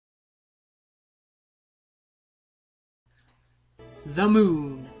The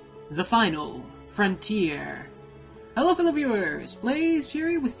Moon, the final frontier. Hello fellow viewers, Blaze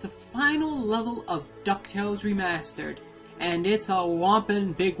Fury with the final level of DuckTales Remastered, and it's a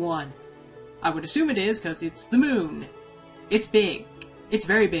whompin' big one. I would assume it is, because it's the moon. It's big. It's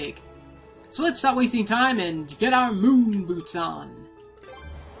very big. So let's stop wasting time and get our moon boots on.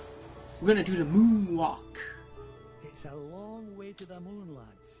 We're gonna do the moonwalk. It's a long way to the moon,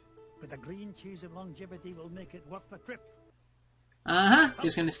 lads, but the green cheese of longevity will make it worth the trip.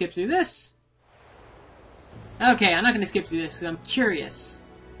 Just gonna skip through this. Okay, I'm not gonna skip through this because I'm curious.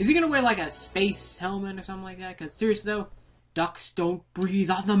 Is he gonna wear like a space helmet or something like that? Because seriously though, ducks don't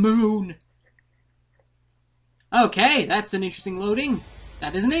breathe on the moon. Okay, that's an interesting loading.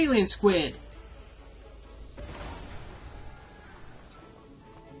 That is an alien squid.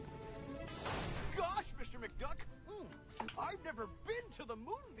 Gosh, Mr. McDuck, I've never been to the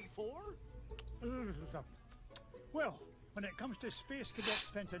moon before. Well, when it comes to Space Cadet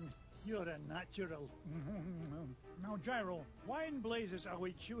Fenton, you're a natural. Now, Gyro, why in blazes are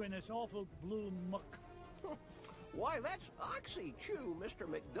we chewing this awful blue muck? Why, that's Oxy Chew, Mr.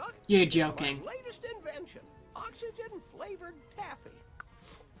 McDuck. You're joking. It's my latest invention, oxygen-flavored taffy.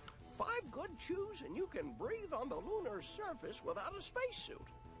 5 good chews and you can breathe on the lunar surface without a spacesuit.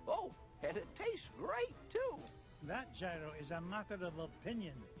 Oh, and it tastes great, too. That, Gyro, is a matter of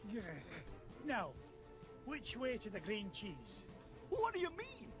opinion. Now, which way to the green cheese? What do you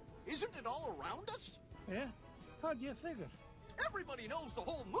mean? Isn't it all around us? Yeah? How do you figure? Everybody knows the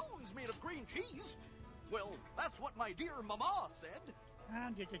whole moon's made of green cheese. Well, that's what my dear mama said.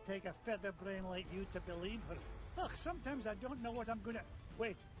 And did it take a feather brain like you to believe her? Ugh, sometimes I don't know what I'm gonna...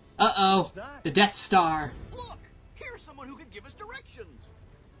 Wait. Uh-oh. The Death Star. Look! Here's someone who can give us directions.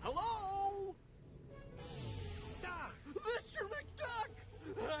 Hello? Ah, Mr.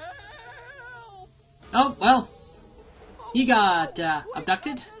 McDuck! Help! Oh, well. He got,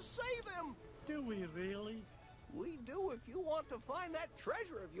 abducted. We have to save him. Do we really? We do if you want to find that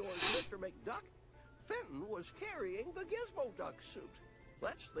treasure of yours, Mr. McDuck. Fenton was carrying the Gizmo Duck suit.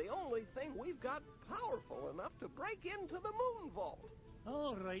 That's the only thing we've got powerful enough to break into the moon vault.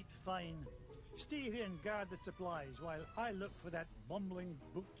 All right, fine. Stay here and guard the supplies while I look for that bumbling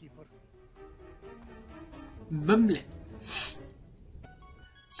bookkeeper. Bumbling.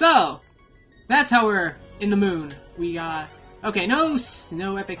 So, that's how we're in the moon. We got... Okay, no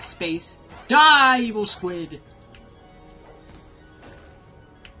epic space. Die, evil squid!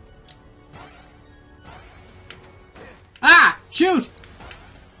 Ah! Shoot!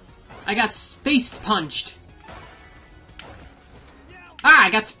 I got spaced punched. Ah! I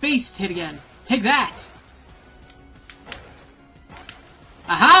got spaced hit again. Take that!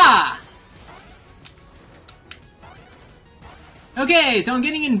 Aha! Okay, so I'm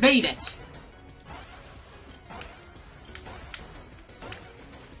getting invaded.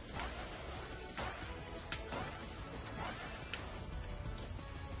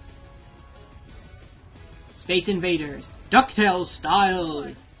 Space Invaders, DuckTales style.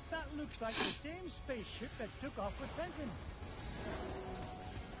 Right, that looks like the same spaceship that took off with Fenton.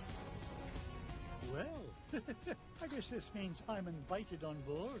 Well, I guess this means I'm invited on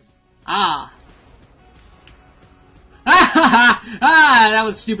board. Ah. Ah, that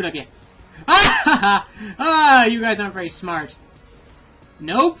was stupid of you. Ah, you guys aren't very smart.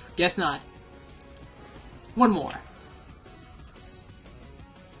 Nope, guess not. One more.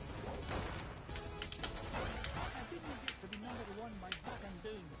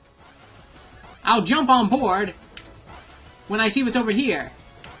 I'll jump on board when I see what's over here.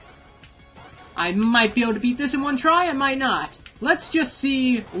 I might be able to beat this in one try, I might not. Let's just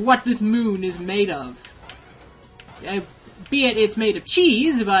see what this moon is made of. Be it it's made of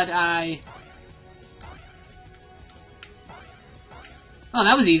cheese, but I... Oh,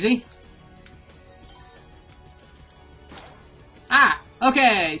 that was easy. Ah,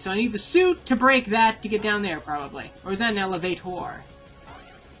 okay, so I need the suit to break that to get down there, probably. Or is that an elevator?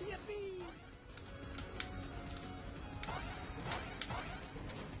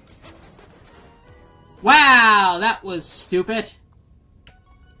 Wow, that was stupid.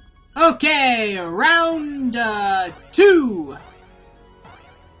 Okay, round 2.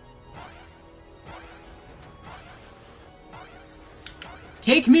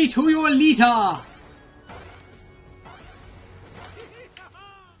 Take me to your Lita.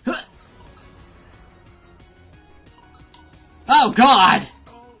 Huh. Oh God.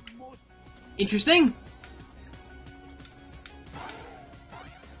 Interesting.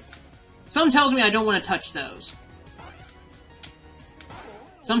 Some tells me I don't want to touch those.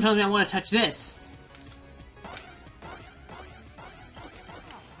 Some tells me I want to touch this.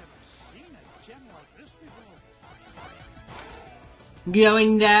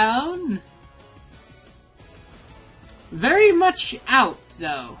 Going down. Very much out,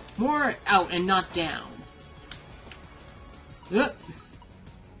 though. More out and not down. Ugh.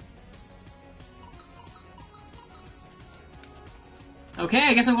 Okay,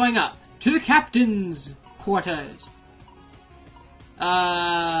 I guess I'm going up. To the captain's quarters.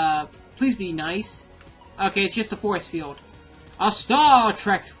 Please be nice. Okay, it's just a force field. A Star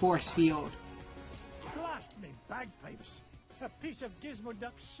Trek force field. Blast me bagpipes! A piece of Gizmo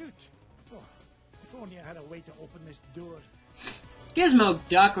Duck's suit. Oh, if only I had a way to open this door. Gizmo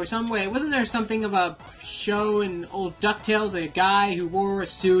Duck or some way. Wasn't there something of a show in old DuckTales, a guy who wore a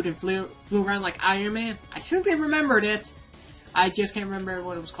suit and flew around like Iron Man? I think they remembered it. I just can't remember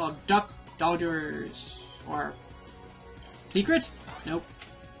what it was called. Duck Dodgers or Secret? Nope.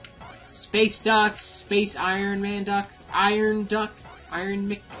 Space Duck, Space Iron Man Duck, Iron Duck, Iron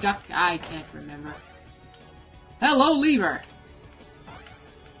McDuck. I can't remember. Hello, Lever.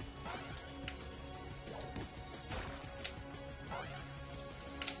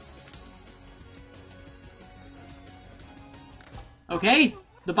 Okay,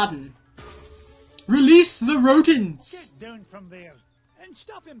 the button. Release the rodents! Get down from there and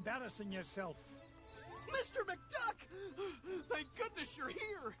stop embarrassing yourself. Mr. McDuck! Thank goodness you're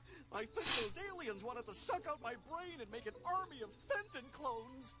here! I think those aliens wanted to suck out my brain and make an army of Fenton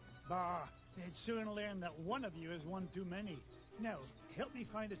clones. Bah, they'd soon learn that one of you is one too many. Now, help me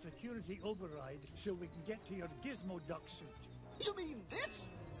find a security override so we can get to your Gizmo Duck suit. You mean this?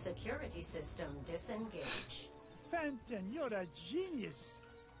 Security system disengage. Fenton, you're a genius.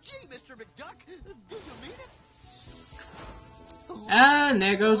 Gee, Mr. McDuck, do you mean it? And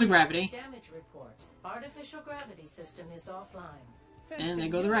there goes the gravity. Damage report. Artificial gravity system is offline. And there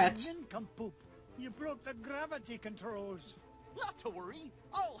go the rats. You're a nincompoop. You broke the gravity controls. Not to worry,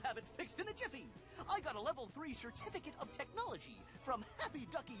 I'll have it fixed in a jiffy. I got a level 3 certificate of technology from Happy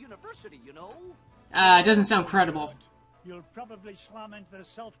Ducky University, you know. It doesn't sound credible. You'll probably slam into the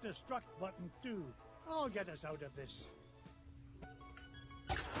self-destruct button too. I'll get us out of this.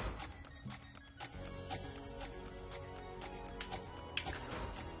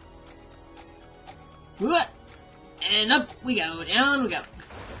 And up we go, down we go.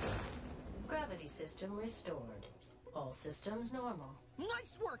 Gravity system restored. All systems normal.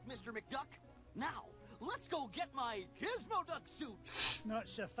 Nice work, Mr. McDuck. Now, let's go get my Gizmo Duck suit. Not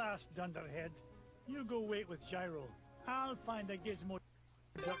so fast, Dunderhead. You go wait with Gyro. I'll find a Gizmo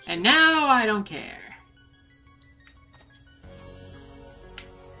Duck suit. And now I don't care.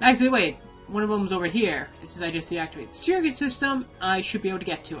 Actually, wait. One of them's over here. This is I just deactivated the security system. I should be able to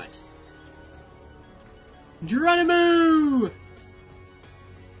get to it. Geronimo!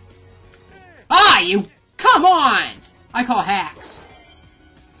 Ah, you! Come on! I call hacks.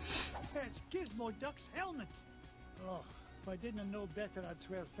 That's Gizmo Duck's helmet. Oh, if I didn't know better, I'd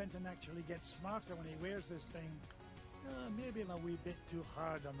swear Fenton actually gets smarter when he wears this thing. Maybe I'm a wee bit too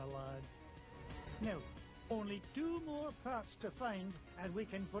hard on the lad. Now, only 2 more parts to find, and we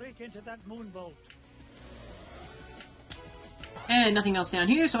can break into that moon vault. And nothing else down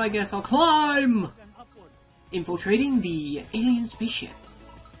here, so I guess I'll climb! Then upward. Infiltrating the alien spaceship.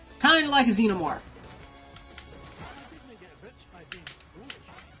 Kinda like a xenomorph. I didn't get rich by being foolish.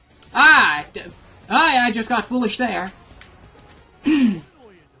 I just got foolish there. No, you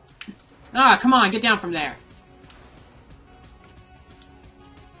don't. Ah, come on, get down from there.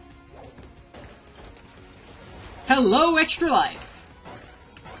 Hello, Extra Life.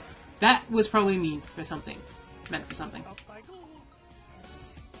 That was probably meant for something. Up I go.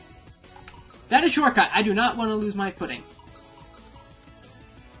 That is shortcut. I do not want to lose my footing.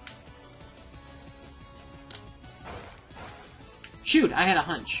 Shoot, I had a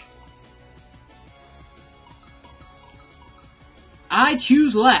hunch. I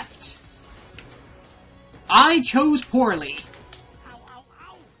choose left. I chose poorly. Ow, ow,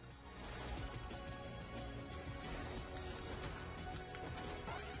 ow!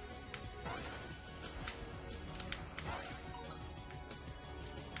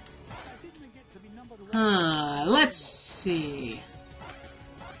 I didn't get to be number 1. Let's see.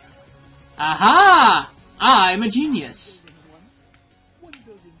 Aha! I'm a genius.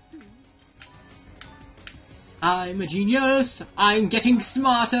 1,002. I'm a genius. I'm getting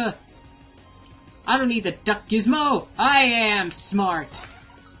smarter. I don't need the duck gizmo. I am smart.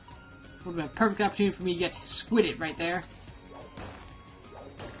 Would have been a perfect opportunity for me to get squidded right there.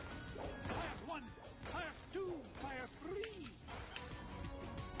 Fire 1, fire 2, fire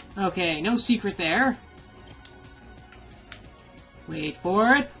 3. Okay, no secret there. Wait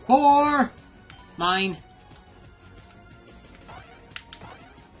for it. 4! Mine.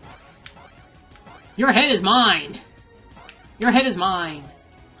 Your head is mine! Your head is mine.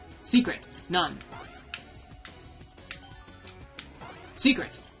 Secret. None. Secret.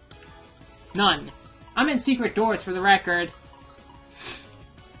 None. I meant secret doors for the record.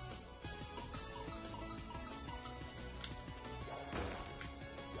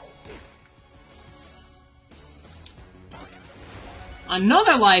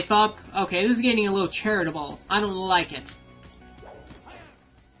 Another life up? Okay, this is getting a little charitable. I don't like it.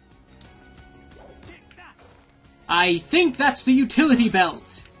 I think that's the utility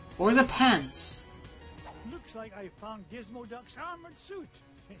belt. Or the pants. Looks like I found Gizmo Duck's armored suit.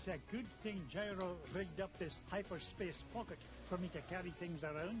 It's a good thing Gyro rigged up this hyperspace pocket for me to carry things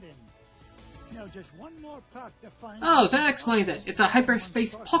around in. Now just one more part to find... Oh, so that explains it. It's a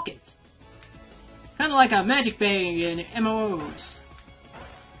hyperspace pocket. Kind of like a magic bag in MMOs.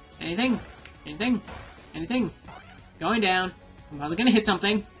 Anything? Anything? Anything? Going down. I'm probably gonna hit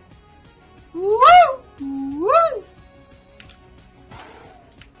something. Woo! Woo!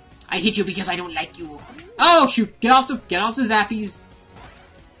 I hit you because I don't like you. Oh shoot! Get off the zappies.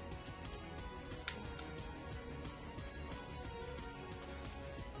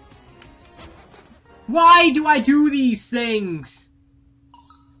 Why do I do these things?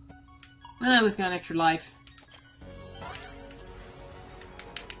 Ah, let's got an extra life.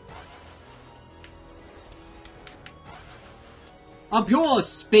 Up yours,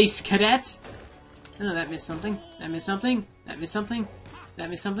 Space Cadet! Oh, that missed something. That missed something. That missed something. That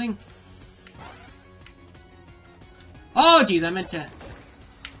missed something. Oh, geez, I meant to...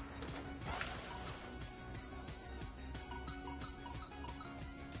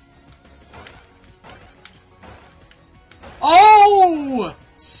 Oh!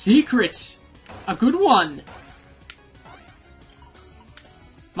 Secret! A good one!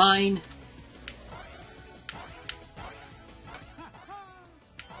 Mine.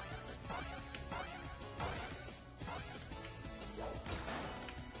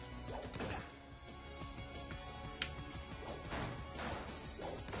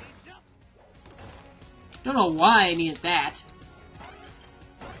 Don't know why I needed that.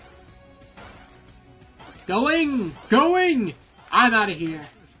 Going! Going! I'm out of here.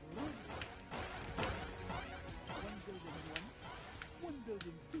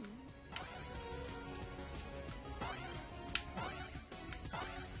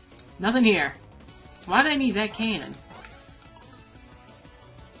 Nothing here. Why did I need that cannon?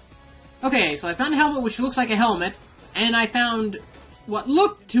 Okay, so I found a helmet which looks like a helmet, and I found what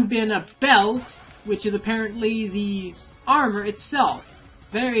looked to have been a belt, which is apparently the armor itself.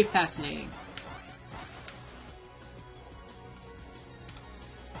 Very fascinating.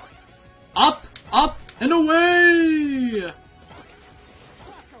 Up, up, and away!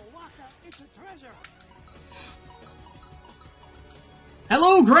 Waka waka, it's a treasure.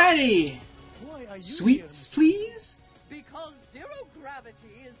 Hello, Granny! Why are you Sweets, please? Because zero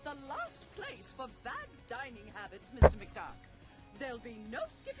gravity is the last place for bad dining habits, Mr. McDuck. There'll be no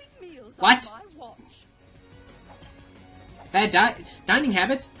skipping meals What? on my watch. Bad dining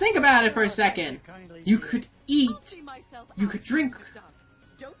habits? Think about it for a second. You could I'll eat. see myself You out, could drink. McDuck.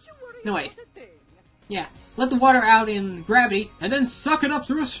 Don't you worry No, about wait. a thing. Yeah, let the water out in gravity, and then suck it up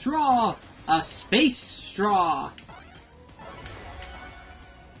through a straw. A space straw.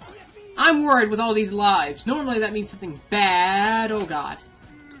 I'm worried with all these lives. Normally that means something bad. Oh god.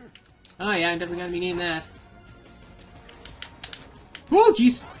 Oh yeah, I'm definitely gonna be needing that. Whoa,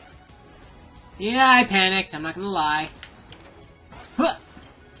 jeez. Yeah, I panicked. I'm not gonna lie. Huh.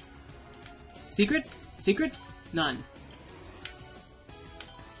 Secret? Secret? None.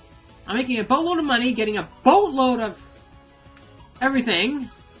 I'm making a boatload of money, getting a boatload of everything.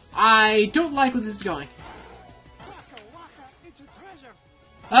 I don't like where this is going. Waka waka, it's a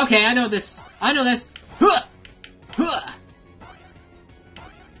treasure. Okay, I know this. I know this. Huh! Huh!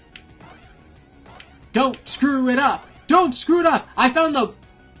 Don't screw it up. Don't screw it up. I found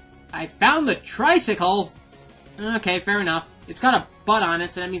the tricycle. Okay, fair enough. It's got a butt on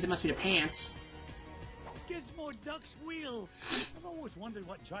it, so that means it must be the pants. Gizmo Duck's wheel. I've always wondered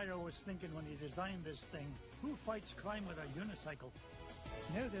what Gyro was thinking when he designed this thing. Who fights crime with a unicycle?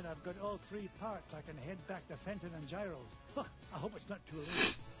 Now that I've got all three parts, I can head back to Fenton and Gyro's. Huh, I hope it's not too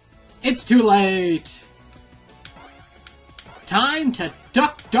late. It's too late. Time to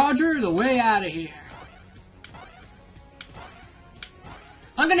duck dodger the way out of here.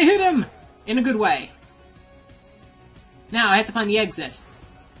 I'm gonna hit him! In a good way. Now, I have to find the exit.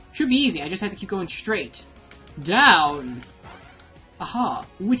 Should be easy, I just have to keep going straight. Down! Aha,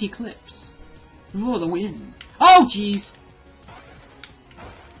 witty clips. For the win. Oh, jeez!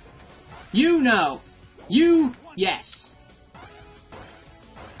 You know. You, yes.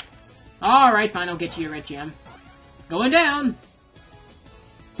 Alright, fine, I'll get you a red gem. Going down.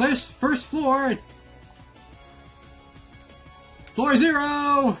 First floor. Floor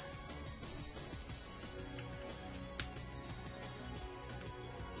 0.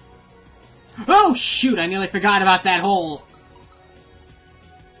 Oh shoot, I nearly forgot about that hole.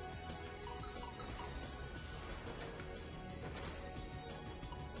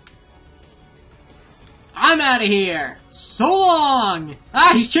 I'm out of here! So long!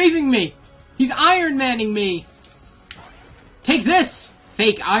 Ah, he's chasing me! He's Iron Manning me! Take this,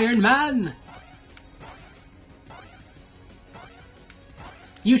 fake Iron Man!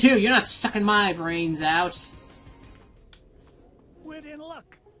 You too, you're not sucking my brains out. We're in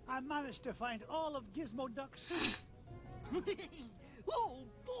luck. I managed to find all of Gizmo Duck's suit. Oh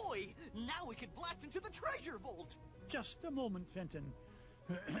boy! Now we can blast into the treasure vault! Just a moment, Fenton.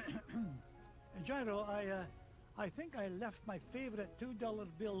 Gyro, I think I left my favorite $2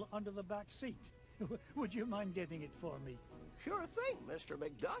 bill under the back seat. Would you mind getting it for me? Sure thing, Mr.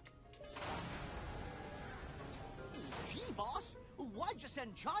 McDuck. Gee, boss! Why'd you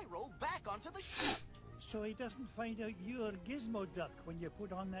send Gyro back onto the ship? So he doesn't find out you're Gizmo Duck when you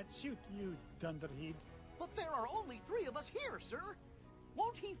put on that suit, you dunderhead. But there are only 3 of us here, sir!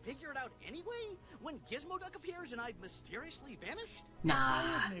 Won't he figure it out anyway? When Gizmo Duck appears and I've mysteriously vanished? Nah.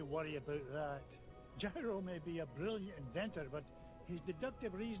 I wouldn't worry about that. Gyro may be a brilliant inventor, but his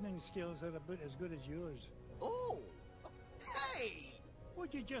deductive reasoning skills are about as good as yours. Oh! Hey!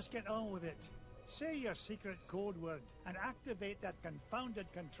 Would you just get on with it? Say your secret code word and activate that confounded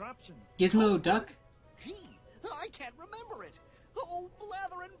contraption. Gizmo Duck? Gee, I can't remember it! Oh,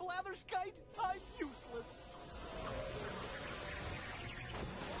 blather and blatherskite, I'm useless!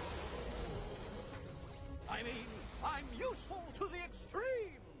 I mean, I'm useful to the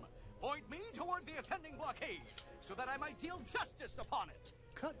extreme! Point me toward the offending blockade, so that I might deal justice upon it!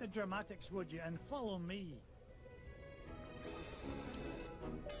 Cut the dramatics, would you, and follow me.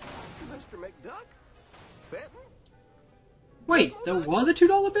 Mr. McDuck? Fenton? Wait, there was a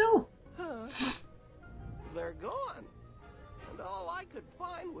 $2 bill? They're gone. And all I could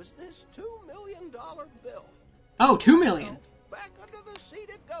find was this $2 million bill. Oh, $2 million. Back under the seat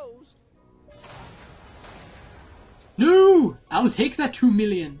it goes. No! I'll take that $2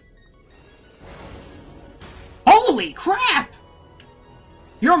 million. Holy crap!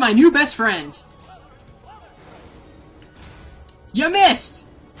 You're my new best friend. You missed!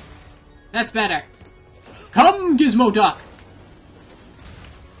 That's better. Come, Gizmo Duck!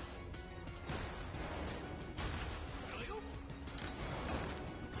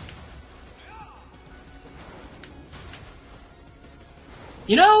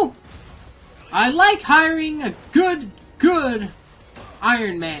 You know, I like hiring a good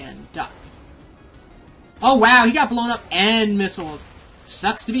Iron Man Duck. Oh wow, he got blown up and missiled.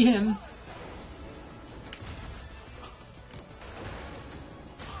 Sucks to be him.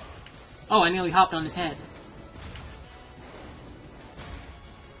 Oh, I nearly hopped on his head.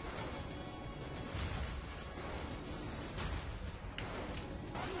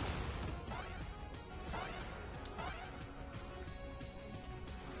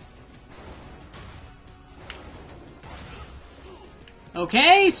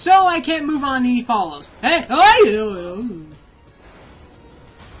 Okay, so I can't move on and he follows. Hey! Oh!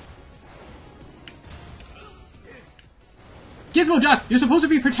 Gizmo Duck, you're supposed to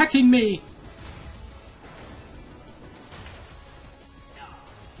be protecting me!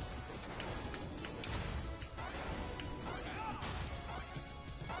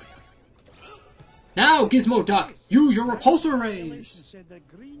 Now, Gizmo Duck, use your repulsor rays! Said the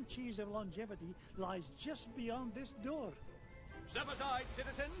green cheese of longevity lies just beyond this door. Step aside,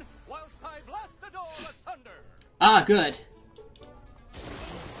 citizen, whilst I blast the door asunder! Ah, good.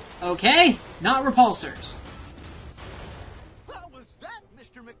 Okay, not repulsors. How was that,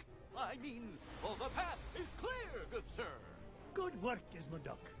 Mr. I mean, well, the path is clear, good sir. Good work, Gizmo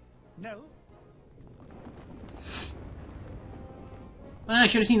Duck. Now, Well, I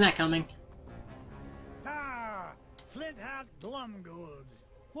should have seen that coming. ah, Flint-Hat Blumgold.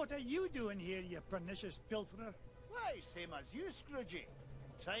 What are you doing here, you pernicious pilferer? Why, same as you, Scroogey.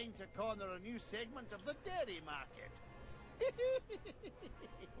 Trying to corner a new segment of the dairy market.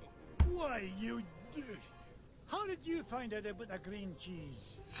 Why, you... How did you find out about the green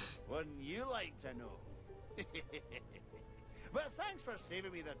cheese? Wouldn't you like to know? But thanks for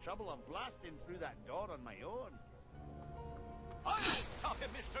saving me the trouble of blasting through that door on my own. I'll stop him,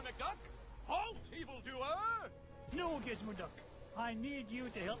 Mr. McDuck! Halt, evildoer! No, Gizmo Duck. I need you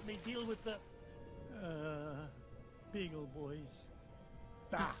to help me deal with the... Beagle Boys.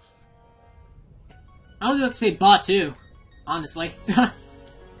 Ah. I was about to say bot too, honestly.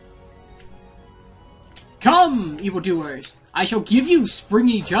 Come Come, evildoers! I shall give you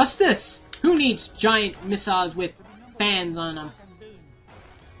springy justice! Who needs giant missiles with fans on them?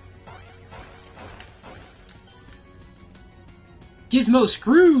 Gizmo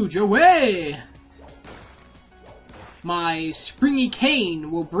Scrooge, away! My springy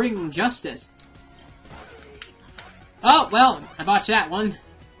cane will bring justice. Oh, well, I botched that one.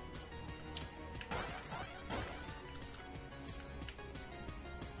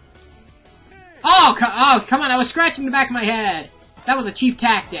 Oh, come on, I was scratching the back of my head. That was a cheap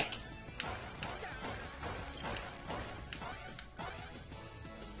tactic.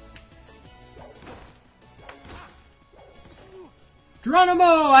 Geronimo!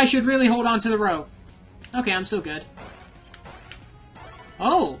 I should really hold on to the rope. Okay, I'm still good.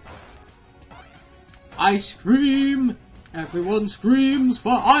 Oh! Ice cream! Everyone screams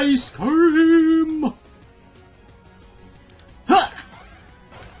for ice cream! Huh!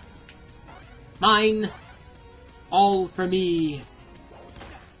 Mine! All for me.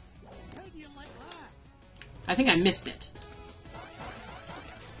 I think I missed it.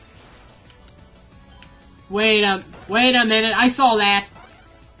 Wait a minute, I saw that!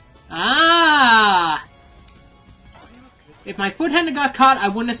 Ah! If my foot hadn't got caught, I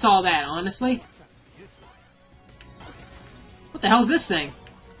wouldn't have saw that, honestly. What the hell's this thing?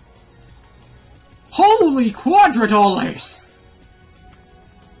 Holy $quadra!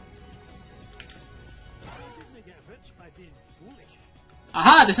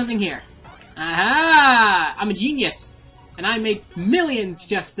 Aha, there's something here. Aha! I'm a genius. And I made millions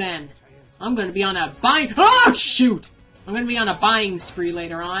just then. I'm gonna be on a buying... Oh, shoot! I'm gonna be on a buying spree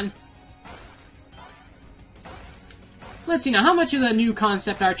later on. Let's see now, how much of the new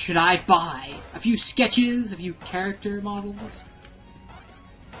concept art should I buy? A few sketches? A few character models?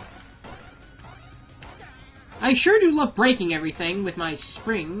 I sure do love breaking everything with my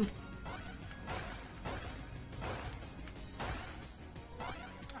spring.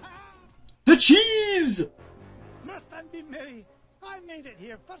 The cheese! Nothing be merry. I made it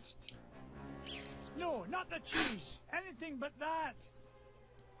here first. No, not the cheese. Anything but that.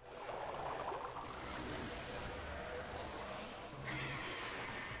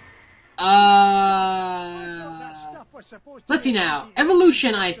 Let's see now.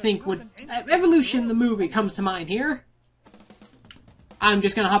 Evolution, I think, would... Evolution, the movie, comes to mind here. I'm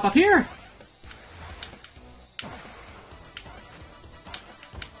just gonna hop up here.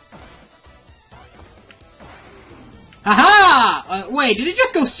 Haha! Wait, did it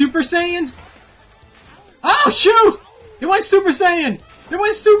just go Super Saiyan? Oh, shoot! It went Super Saiyan! It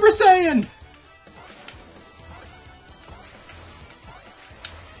went Super Saiyan!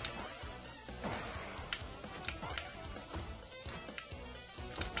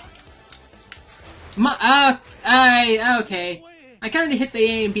 Okay. I kinda hit the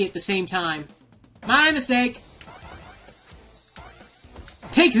A and B at the same time. My mistake.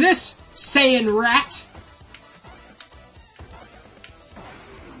 Take this, Saiyan rat!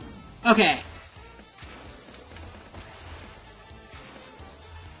 Okay.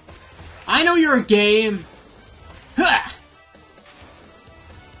 I know you're a game. Huh.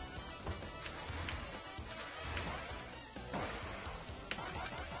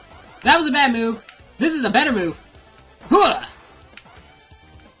 That was a bad move. This is a better move. Huh.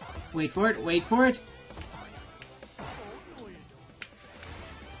 Wait for it, wait for it.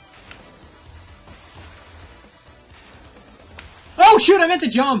 Oh shoot, I meant to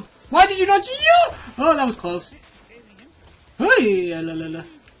jump. Why did you not jump? Oh, that was close. Hey, la, la, la.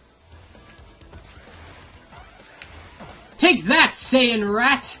 Take that, Saiyan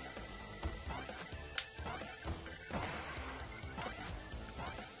rat!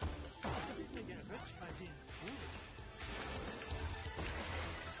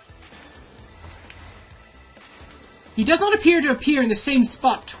 He does not appear to appear in the same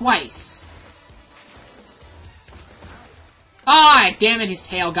spot twice. Ah, damn it, his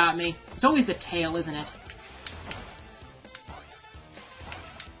tail got me. It's always the tail, isn't it?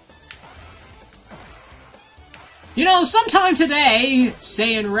 You know, sometime today,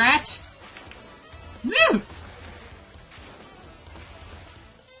 Saiyan rat. Woo!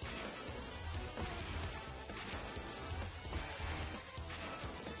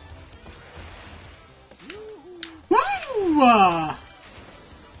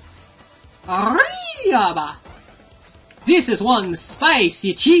 Arriba! This is one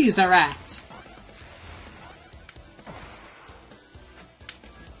spicy cheese rat.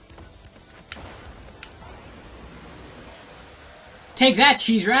 Take that,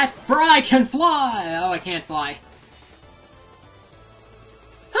 cheese rat, for I can fly! Oh, I can't fly.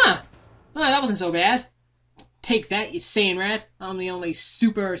 Huh. Well, that wasn't so bad. Take that, you Saiyan rat. I'm the only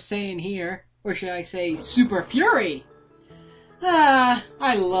Super Saiyan here. Or should I say Super Fury? Ah,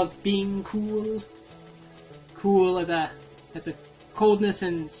 I love being cool. Cool as a coldness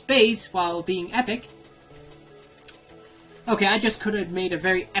in space while being epic. Okay, I just could have made a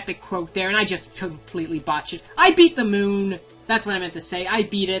very epic quote there, and I just completely botched it. I beat the moon! That's what I meant to say. I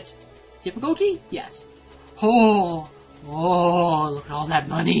beat it. Difficulty? Yes. Oh, look at all that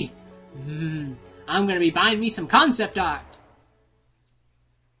money. I'm gonna be buying me some concept art.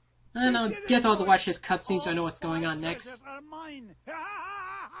 And I guess I'll have to watch this cutscene so I know what's going on next.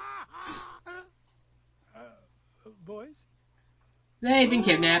 Boys? They've been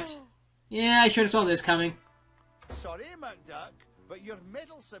kidnapped. Yeah, I should have saw this coming. Sorry, McDuck, but your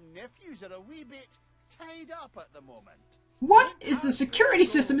meddlesome nephews are a wee bit tied up at the moment. What is the security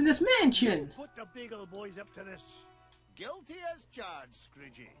system in this mansion? Put the big old boys up to this. Guilty as charged,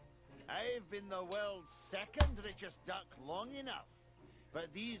 Scroogey. I've been the world's second richest duck long enough,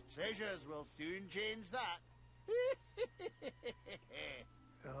 but these treasures will soon change that.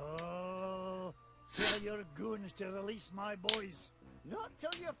 Oh, tell your goons to release my boys. Not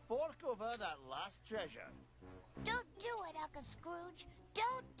till you fork over that last treasure. Don't do it, Uncle Scrooge.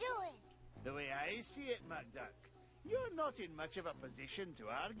 Don't do it. The way I see it, McDuck, you're not in much of a position to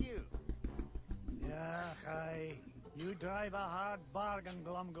argue. Yeah, aye. You drive a hard bargain,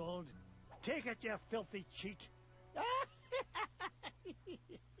 Glumgold. Take it, you filthy cheat.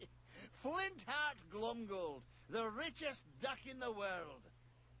 Flint-Heart Glumgold, the richest duck in the world.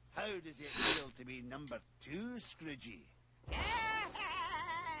 How does it feel to be number 2, Scroogey?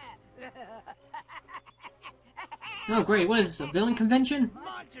 Oh great, what is this, a villain convention?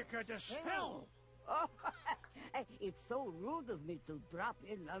 Magica dispel! Oh, it's so rude of me to drop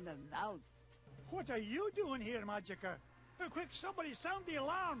in unannounced. What are you doing here, Magica? Quick, somebody sound the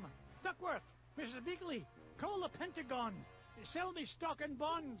alarm! Duckworth, Mrs. Beakley, call the Pentagon. Sell me stock and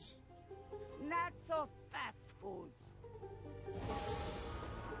bonds. Not so fast, fools.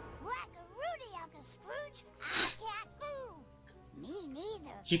 Whack-a-rooney, Uncle Scrooge. I can't move. Me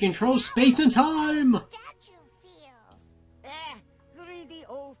neither. She controls space and time! Statue feels. Greedy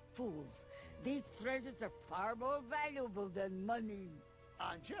old fools. These treasures are far more valuable than money.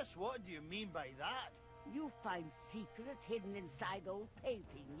 And just what do you mean by that? You find secrets hidden inside old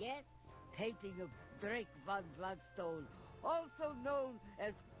painting, yes? Painting of Drake von Bloodstone, also known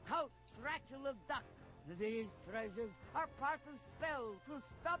as Count Dracula Duck. These treasures are part of spells to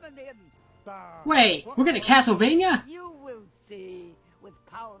summon him. Wait, we're going to Castlevania? You will see. With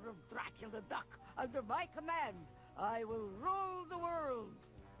power of Dracula Duck, under my command, I will rule the world.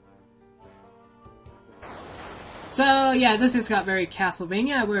 So, yeah, this has got very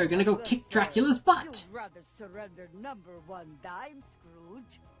Castlevania. We're gonna go kick Dracula's butt. You'd rather surrender number 1 dime,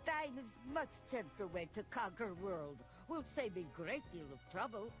 Scrooge. Dime is much gentler way to conquer world. Will save me great deal of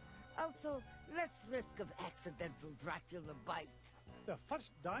trouble. Also, less risk of accidental Dracula bite. The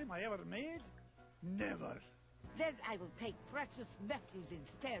first dime I ever made? Never. Then I will take precious nephews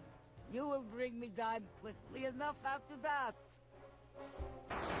instead. You will bring me dime quickly enough after that.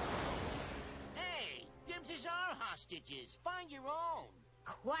 Hey, Dims are hostages. Find your own.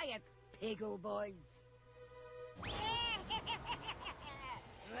 Quiet, piggle boys.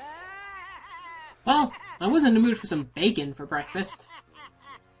 Well, I was in the mood for some bacon for breakfast.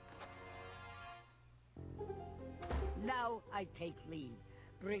 Now I take leave.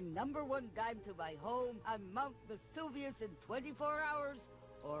 Bring number 1 dime to my home on Mount Vesuvius in 24 hours,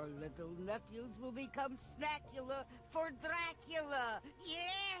 or little nephews will become Snackula for Dracula.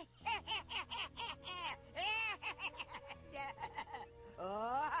 Yeah!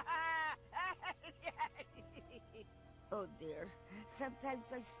 Oh dear, sometimes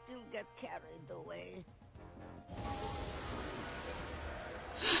I still get carried away.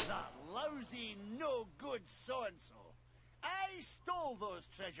 That lousy, no-good so-and-so. I stole those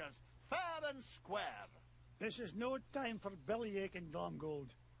treasures, fair and square. This is no time for bellyaching,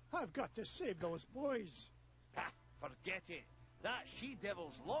 Glumgold. I've got to save those boys. Ha, forget it. That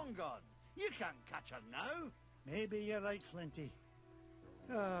she-devil's long gone. You can't catch her now. Maybe you're right, Flinty.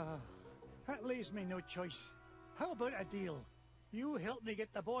 That leaves me no choice. How about a deal? You help me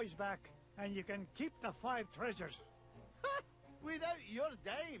get the boys back, and you can keep the 5 treasures. Ha! Without your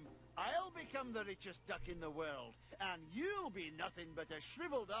dime, I'll become the richest duck in the world, and you'll be nothing but a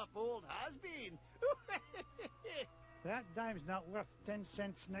shriveled-up old has-been. That dime's not worth 10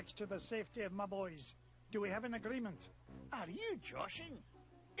 cents next to the safety of my boys. Do we have an agreement? Are you joshing?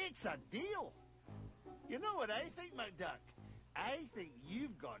 It's a deal. You know what I think, McDuck? I think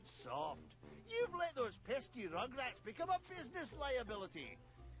you've gone soft. You've let those pesky rugrats become a business liability,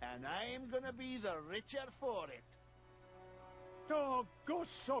 and I'm gonna be the richer for it. Oh, go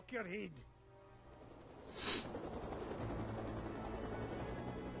soak your head.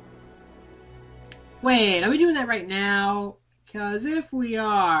 Wait, are we doing that right now? Because if we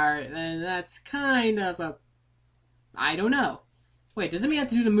are, then that's kind of a... I don't know. Wait, does it mean I have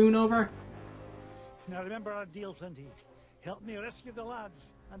to do the moon over? Now remember our deal, Flinty. Help me rescue the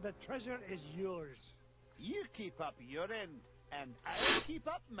lads, and the treasure is yours. You keep up your end, and I'll keep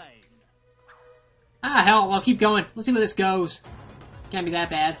up mine. Ah, hell, I'll keep going. Let's see where this goes. Can't be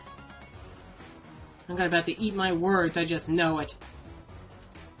that bad. I'm gonna about to eat my words, I just know it.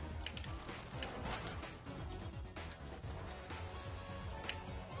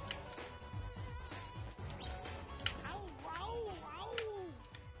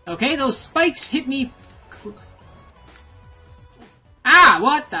 Okay, those spikes hit me... Ah,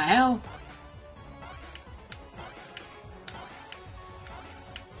 what the hell?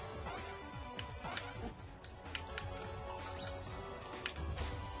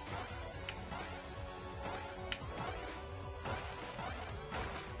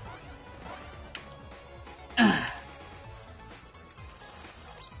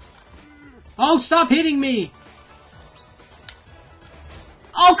 Oh, stop hitting me!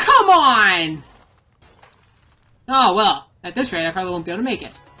 Oh, come on! Oh, well, at this rate, I probably won't be able to make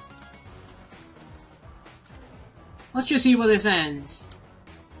it. Let's just see where this ends.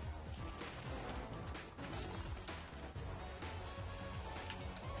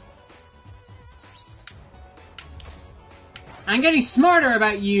 I'm getting smarter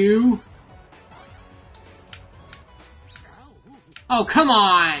about you! Oh, come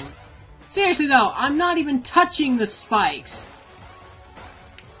on! Seriously though, I'm not even touching the spikes.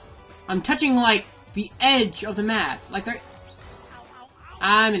 I'm touching, like, the edge of the map. Like, they're...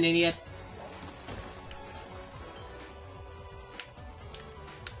 I'm an idiot.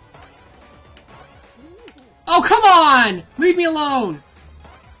 Oh, come on! Leave me alone!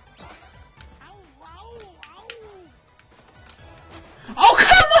 Oh,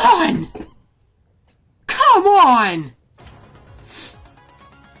 come on! Come on!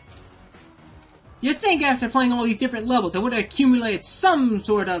 You'd think after playing all these different levels, I would have accumulated some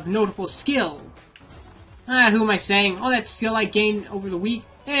sort of notable skill. Ah, who am I saying? All that skill I gained over the week,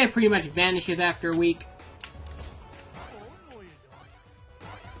 it pretty much vanishes after a week.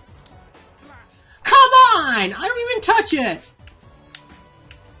 Come on! I don't even touch it!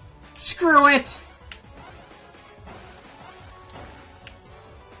 Screw it!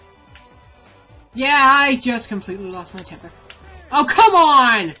 Yeah, I just completely lost my temper. Oh, come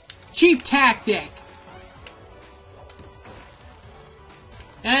on! Cheap tactic!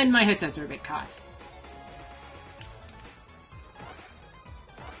 And my headsets are a bit caught.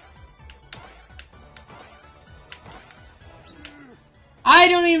 I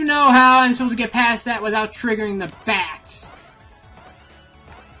don't even know how I'm supposed to get past that without triggering the bats.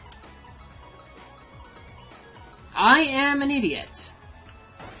 I am an idiot.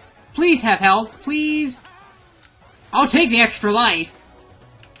 Please have health, please. I'll take the extra life.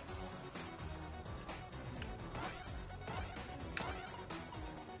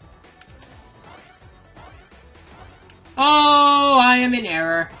 Oh, I am in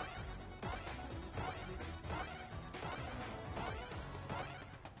error.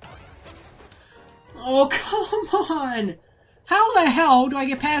 Oh, come on! How the hell do I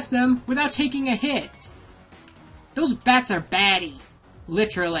get past them without taking a hit? Those bats are batty.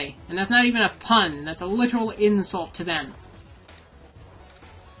 Literally. And that's not even a pun. That's a literal insult to them.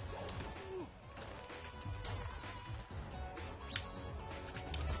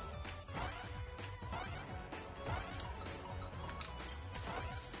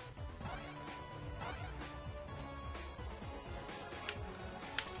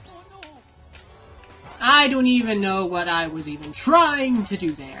 I don't even know what I was even trying to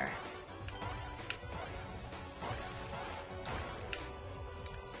do there.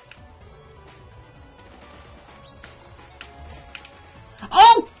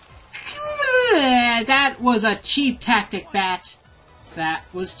 Oh! That was a cheap tactic, Bat. That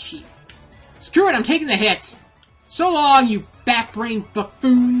was cheap. Screw it, I'm taking the hits. So long, you bat-brained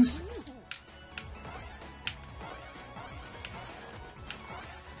buffoons.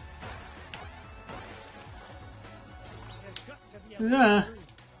 Put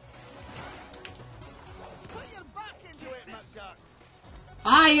your back into it, McDuck.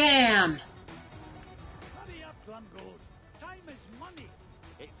 I am! Hurry up, Plumgold. Time is money.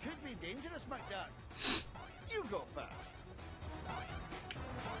 It could be dangerous, McDuck. You go first.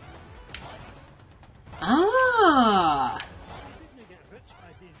 Ah! Didn't get rich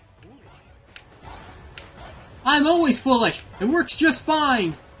by being foolish. I'm always foolish. It works just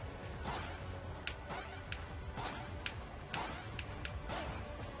fine.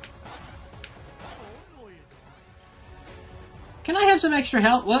 Oh, no, Can I have some extra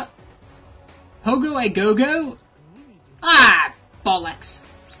help? What? Pogo a go-go? Ah! Bollocks.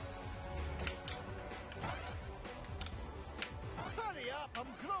 Hurry up, I'm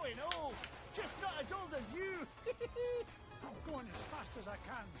growing old. Just not as old as you. I'm going as fast as I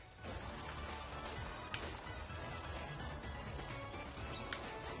can.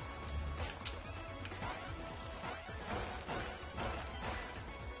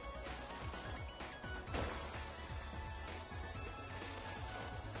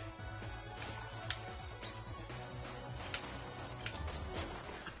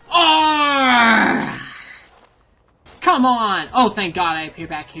 Oh! Come on! Oh, thank God I appear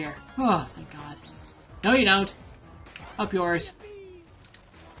back here. Oh, thank God. No, you don't. Up yours.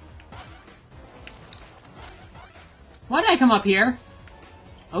 Why did I come up here?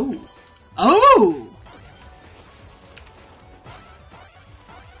 Oh. Oh!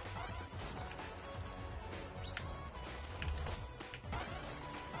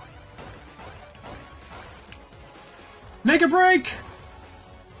 Make a break!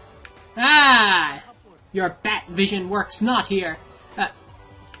 Ah! Your bat vision works not here.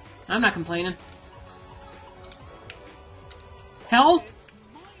 I'm not complaining. Health?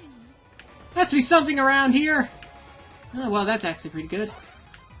 Must be something around here. Oh, well, that's actually pretty good.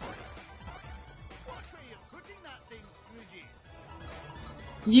 Watch where you're putting that thing, Scroogey.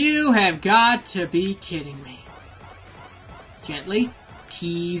 You have got to be kidding me. Gently.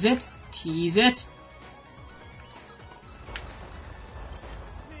 Tease it. Tease it.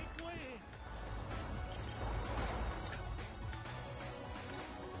 Make way.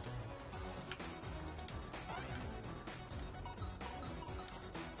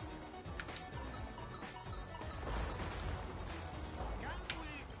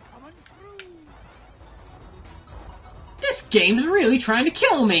 Coming through. This game's really trying to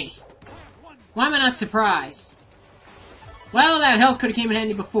kill me. Why am I not surprised? Well, that health could have came in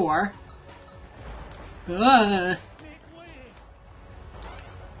handy before. Make way.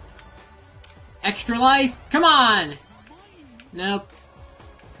 Extra life? Come on! Nope.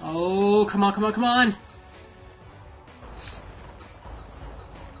 Oh, come on, come on, come on!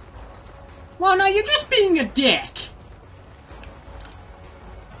 Well, no, you're just being a dick!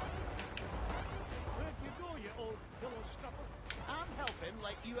 Where'd you go, you old pillow stuffer? I'm helping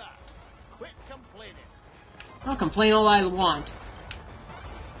like you asked. Quit complaining. I'll complain all I want.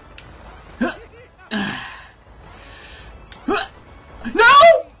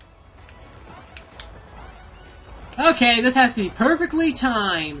 No! Okay, this has to be perfectly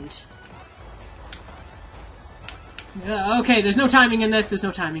timed. Okay, there's no timing in this, there's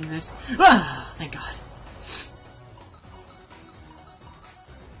no timing in this. Ah, thank God.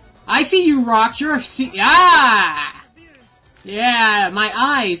 I see you, Rock. You're ah! Yeah, my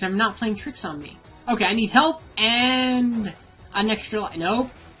eyes are not playing tricks on me. Okay, I need health and an extra life.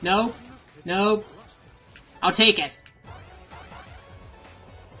 Nope, nope, nope. I'll take it.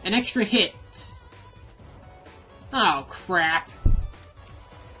 An extra hit. Oh, crap.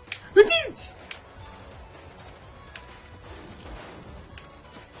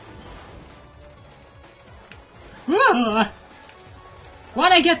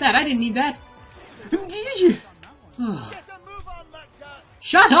 Why'd I get that? I didn't need that.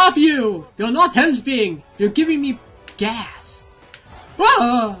 Shut up, you! You're not helping! You're giving me gas.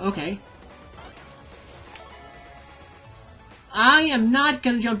 Whoa! Okay. I am not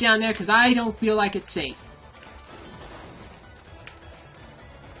gonna jump down there because I don't feel like it's safe.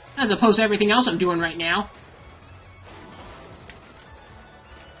 As opposed to everything else I'm doing right now.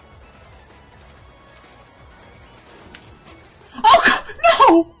 Oh,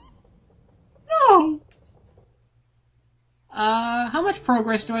 no! No! How much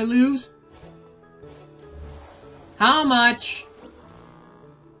progress do I lose? How much?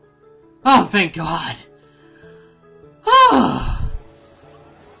 Oh, thank God.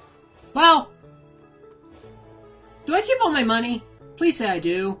 Well, do I keep all my money? Please say I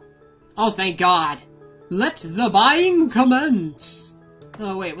do. Oh, thank God. Let the buying commence.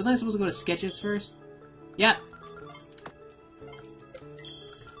 Oh, wait, was I supposed to go to sketches first? Yep.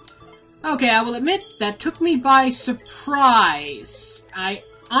 Okay, I will admit that took me by surprise. I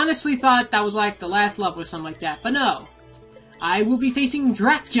honestly thought that was like the last level or something like that, but no. I will be facing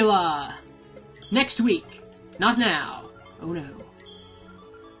Dracula next week. Not now. Oh no.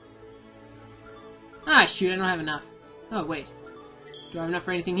 Ah, shoot, I don't have enough. Oh, wait. Do I have enough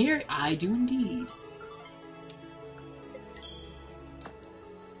for anything here? I do indeed.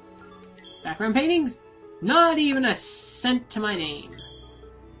 Background paintings? Not even a cent to my name.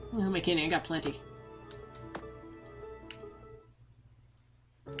 Who am I kidding? I got plenty.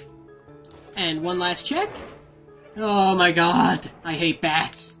 And one last check. Oh my god, I hate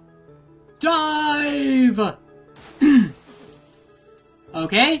bats. Dive!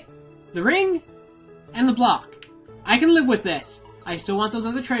 Okay, the ring and the block. I can live with this. I still want those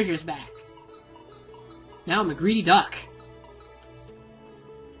other treasures back. Now I'm a greedy duck.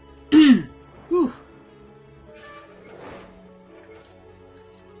 Whew.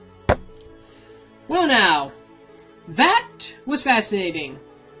 Well now, that was fascinating.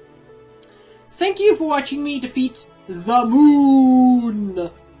 Thank you for watching me defeat the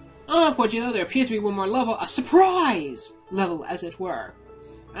moon. Unfortunately, there appears to be one more level, a surprise level, as it were.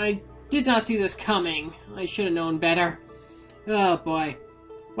 I did not see this coming. I should have known better. Oh boy.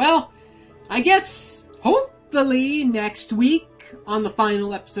 Well, I guess, hopefully, next week, on the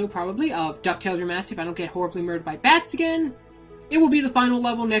final episode, probably, of DuckTales Remastered, if I don't get horribly murdered by bats again, it will be the final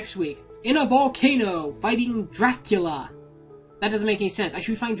level next week. In a volcano, fighting Dracula. That doesn't make any sense. I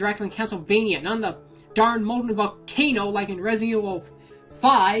should be fighting Dracula in Castlevania, not in the darn molten volcano like in Resident Evil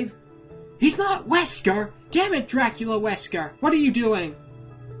 5. He's not Wesker! Damn it, Dracula Wesker! What are you doing?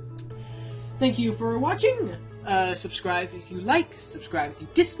 Thank you for watching. Subscribe if you like, subscribe if you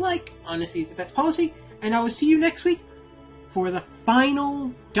dislike. Honesty is the best policy. And I will see you next week for the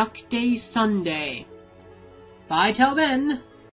final Duck Day Sunday. Bye till then.